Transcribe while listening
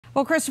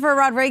Well, Christopher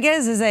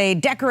Rodriguez is a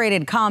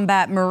decorated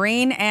combat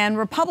Marine and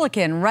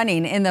Republican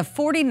running in the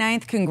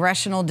 49th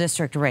congressional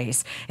district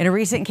race. In a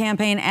recent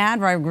campaign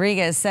ad,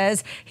 Rodriguez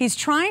says he's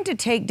trying to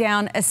take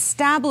down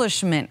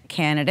establishment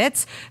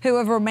candidates who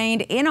have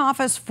remained in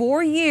office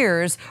for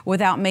years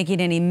without making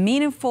any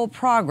meaningful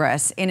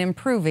progress in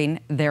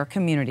improving their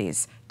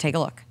communities. Take a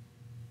look.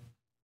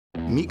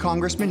 Meet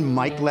Congressman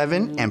Mike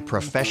Levin and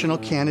professional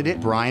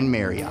candidate Brian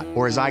Marriott,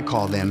 or as I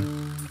call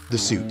them, the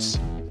Suits.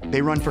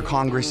 They run for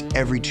Congress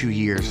every 2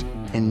 years,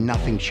 and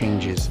nothing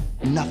changes.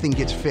 Nothing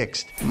gets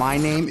fixed. My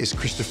name is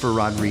Christopher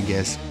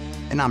Rodriguez,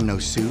 and I'm no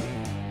suit.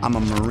 I'm a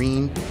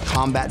Marine,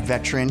 combat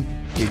veteran,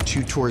 did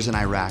 2 tours in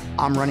Iraq.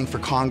 I'm running for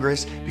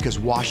Congress because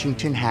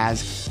Washington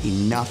has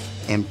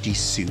enough empty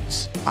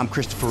suits. I'm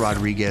Christopher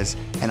Rodriguez,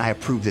 and I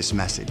approve this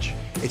message.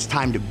 It's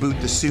time to boot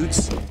the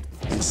suits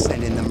and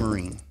send in the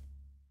Marine.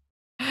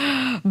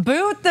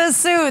 Boot the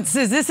suits.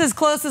 Is this as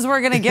close as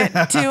we're going to get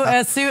to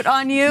a suit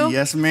on you?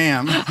 Yes,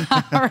 ma'am.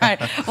 All right.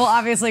 Well,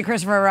 obviously,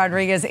 Christopher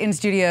Rodriguez in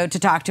studio to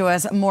talk to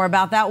us more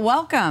about that.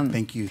 Welcome.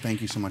 Thank you.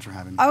 Thank you so much for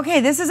having me.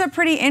 Okay, this is a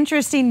pretty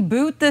interesting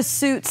Boot the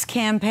Suits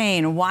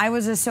campaign. Why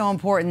was this so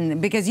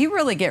important? Because you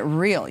really get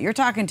real. You're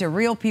talking to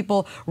real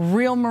people,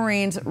 real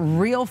Marines,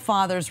 real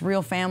fathers,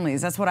 real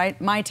families. That's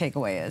what my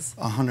takeaway is.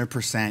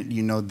 100%.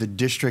 You know, the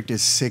district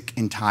is sick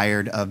and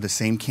tired of the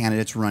same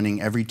candidates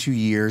running every 2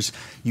 years.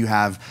 You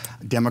have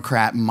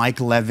Democrat Mike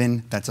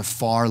Levin, that's a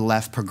far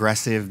left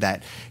progressive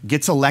that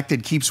gets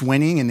elected, keeps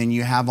winning, and then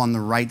you have on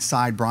the right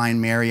side Brian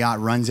Marriott,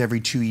 runs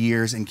every 2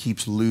 years and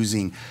keeps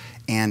losing.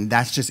 And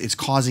that's just, it's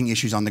causing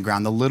issues on the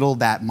ground. The little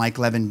that Mike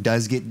Levin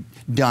does get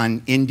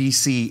done in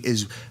DC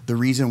is the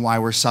reason why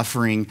we're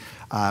suffering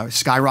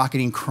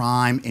skyrocketing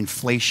crime,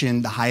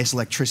 inflation, the highest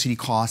electricity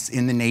costs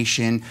in the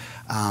nation.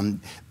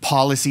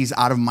 Policies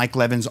out of Mike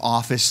Levin's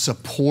office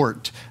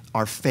support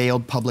our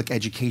failed public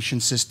education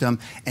system,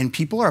 and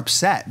people are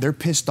upset. They're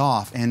pissed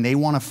off, and they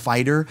want a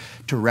fighter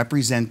to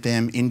represent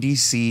them in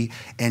DC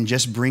and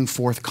just bring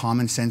forth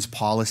common sense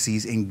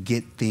policies and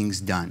get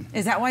things done.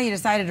 Is that why you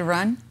decided to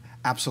run?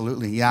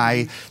 Absolutely. Yeah,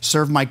 I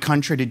served my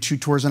country, did 2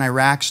 tours in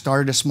Iraq,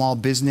 started a small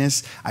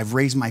business. I've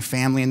raised my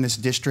family in this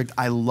district.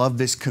 I love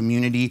this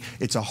community.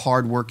 It's a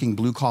hardworking,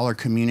 blue-collar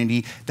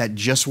community that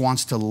just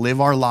wants to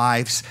live our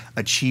lives,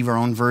 achieve our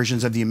own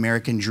versions of the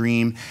American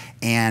dream.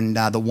 And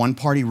the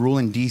one-party rule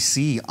in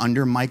D.C.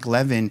 under Mike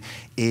Levin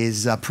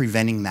is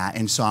preventing that.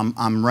 And so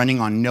I'm running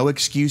on no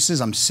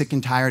excuses. I'm sick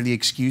and tired of the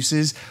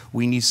excuses.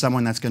 We need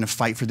someone that's going to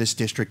fight for this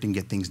district and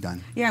get things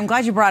done. Yeah, I'm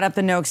glad you brought up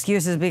the no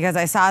excuses because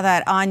I saw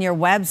that on your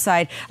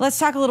website. Let's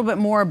talk a little bit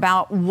more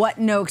about what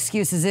no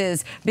excuses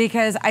is,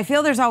 because I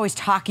feel there's always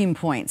talking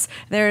points.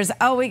 There's,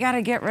 oh, we got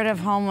to get rid of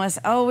homeless.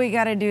 Oh, we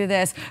got to do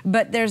this.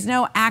 But there's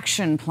no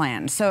action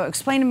plan. So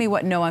explain to me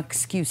what no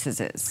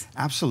excuses is.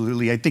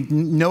 Absolutely. I think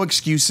no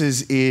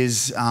excuses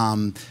is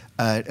a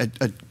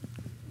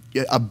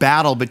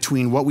battle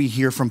between what we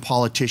hear from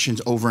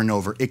politicians over and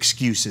over.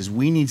 Excuses.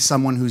 We need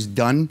someone who's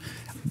done,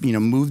 you know,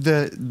 move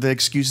the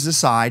excuses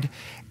aside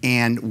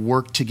and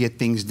work to get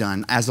things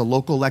done. As a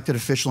local elected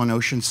official in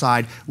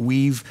Oceanside,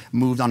 we've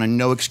moved on a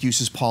no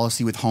excuses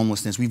policy with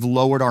homelessness. We've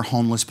lowered our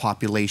homeless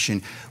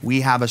population.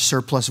 We have a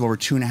surplus of over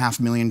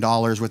 $2.5 million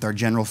with our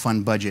general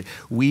fund budget.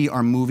 We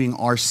are moving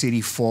our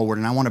city forward,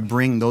 and I want to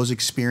bring those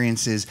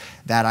experiences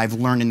that I've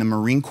learned in the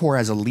Marine Corps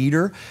as a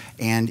leader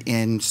and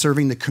in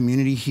serving the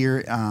community here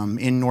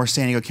in North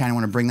San Diego County. I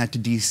want to bring that to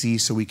DC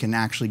so we can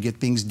actually get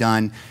things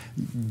done.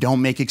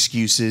 Don't make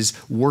excuses,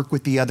 work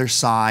with the other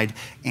side,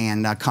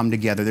 and come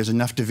together. There's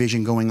enough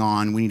division going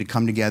on. We need to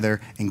come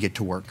together and get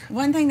to work.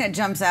 One thing that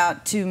jumps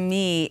out to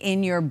me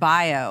in your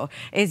bio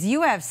is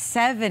you have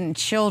 7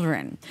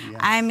 children. Yes.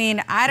 I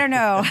mean, I don't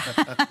know.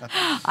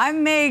 I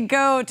may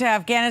go to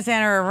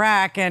Afghanistan or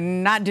Iraq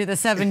and not do the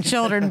 7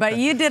 children, but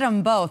you did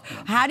them both.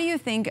 How do you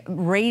think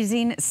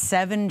raising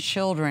 7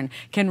 children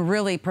can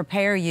really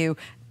prepare you,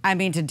 I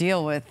mean, to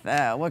deal with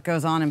what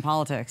goes on in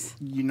politics?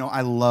 You know,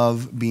 I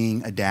love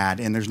being a dad,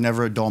 and there's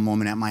never a dull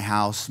moment at my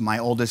house. My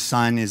oldest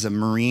son is a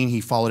Marine. He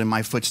followed in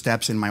my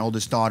footsteps, and my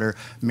oldest daughter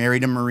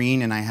married a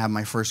Marine, and I have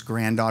my first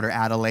granddaughter,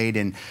 Adelaide.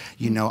 And,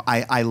 you know,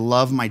 I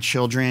love my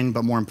children,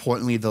 but more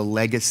importantly, the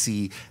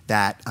legacy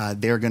that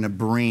they're going to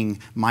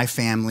bring my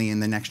family in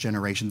the next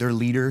generation. They're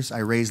leaders. I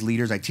raise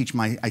leaders. I teach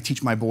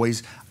my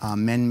boys,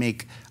 men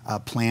make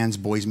plans,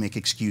 boys make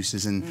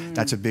excuses, and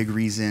that's a big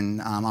reason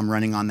I'm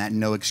running on that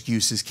no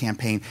excuses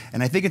campaign.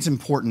 And I think it's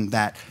important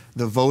that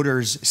the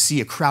voters see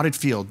a crowded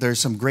field. There's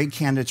some great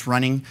candidates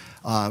running,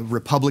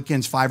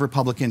 Republicans, 5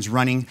 Republicans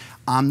running.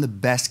 I'm the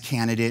best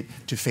candidate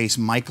to face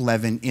Mike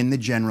Levin in the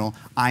general.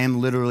 I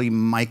am literally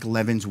Mike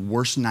Levin's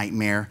worst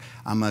nightmare.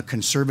 I'm a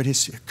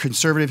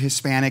conservative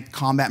Hispanic,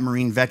 combat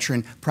Marine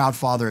veteran, proud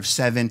father of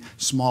 7,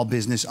 small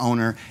business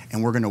owner,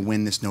 and we're going to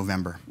win this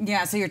November.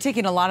 Yeah, so you're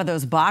ticking a lot of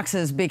those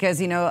boxes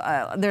because, you know,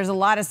 there's a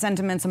lot of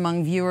sentiments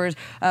among viewers,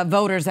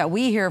 voters that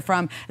we hear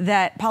from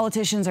that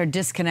politicians are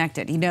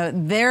disconnected.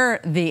 They're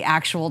the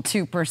actual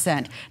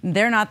 2%.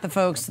 They're not the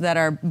folks that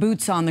are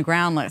boots on the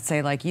ground, let's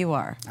say, like you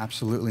are.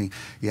 Absolutely.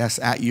 Yes,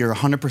 you're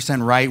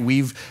 100% right.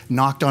 We've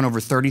knocked on over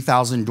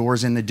 30,000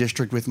 doors in the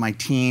district with my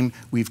team.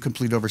 We've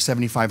completed over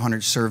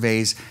 7,500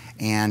 surveys,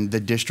 and the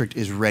district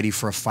is ready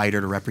for a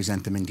fighter to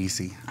represent them in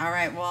D.C. All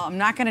right. Well, I'm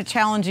not going to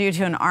challenge you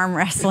to an arm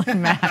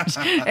wrestling match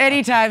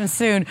anytime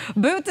soon.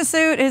 Boot the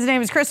suit. His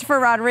name is Christopher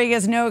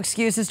Rodriguez. No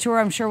excuses tour.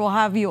 I'm sure we'll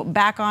have you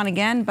back on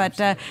again, but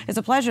it's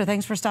a pleasure.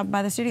 Thanks for stopping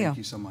by the studio. Thank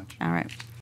you so much. All right.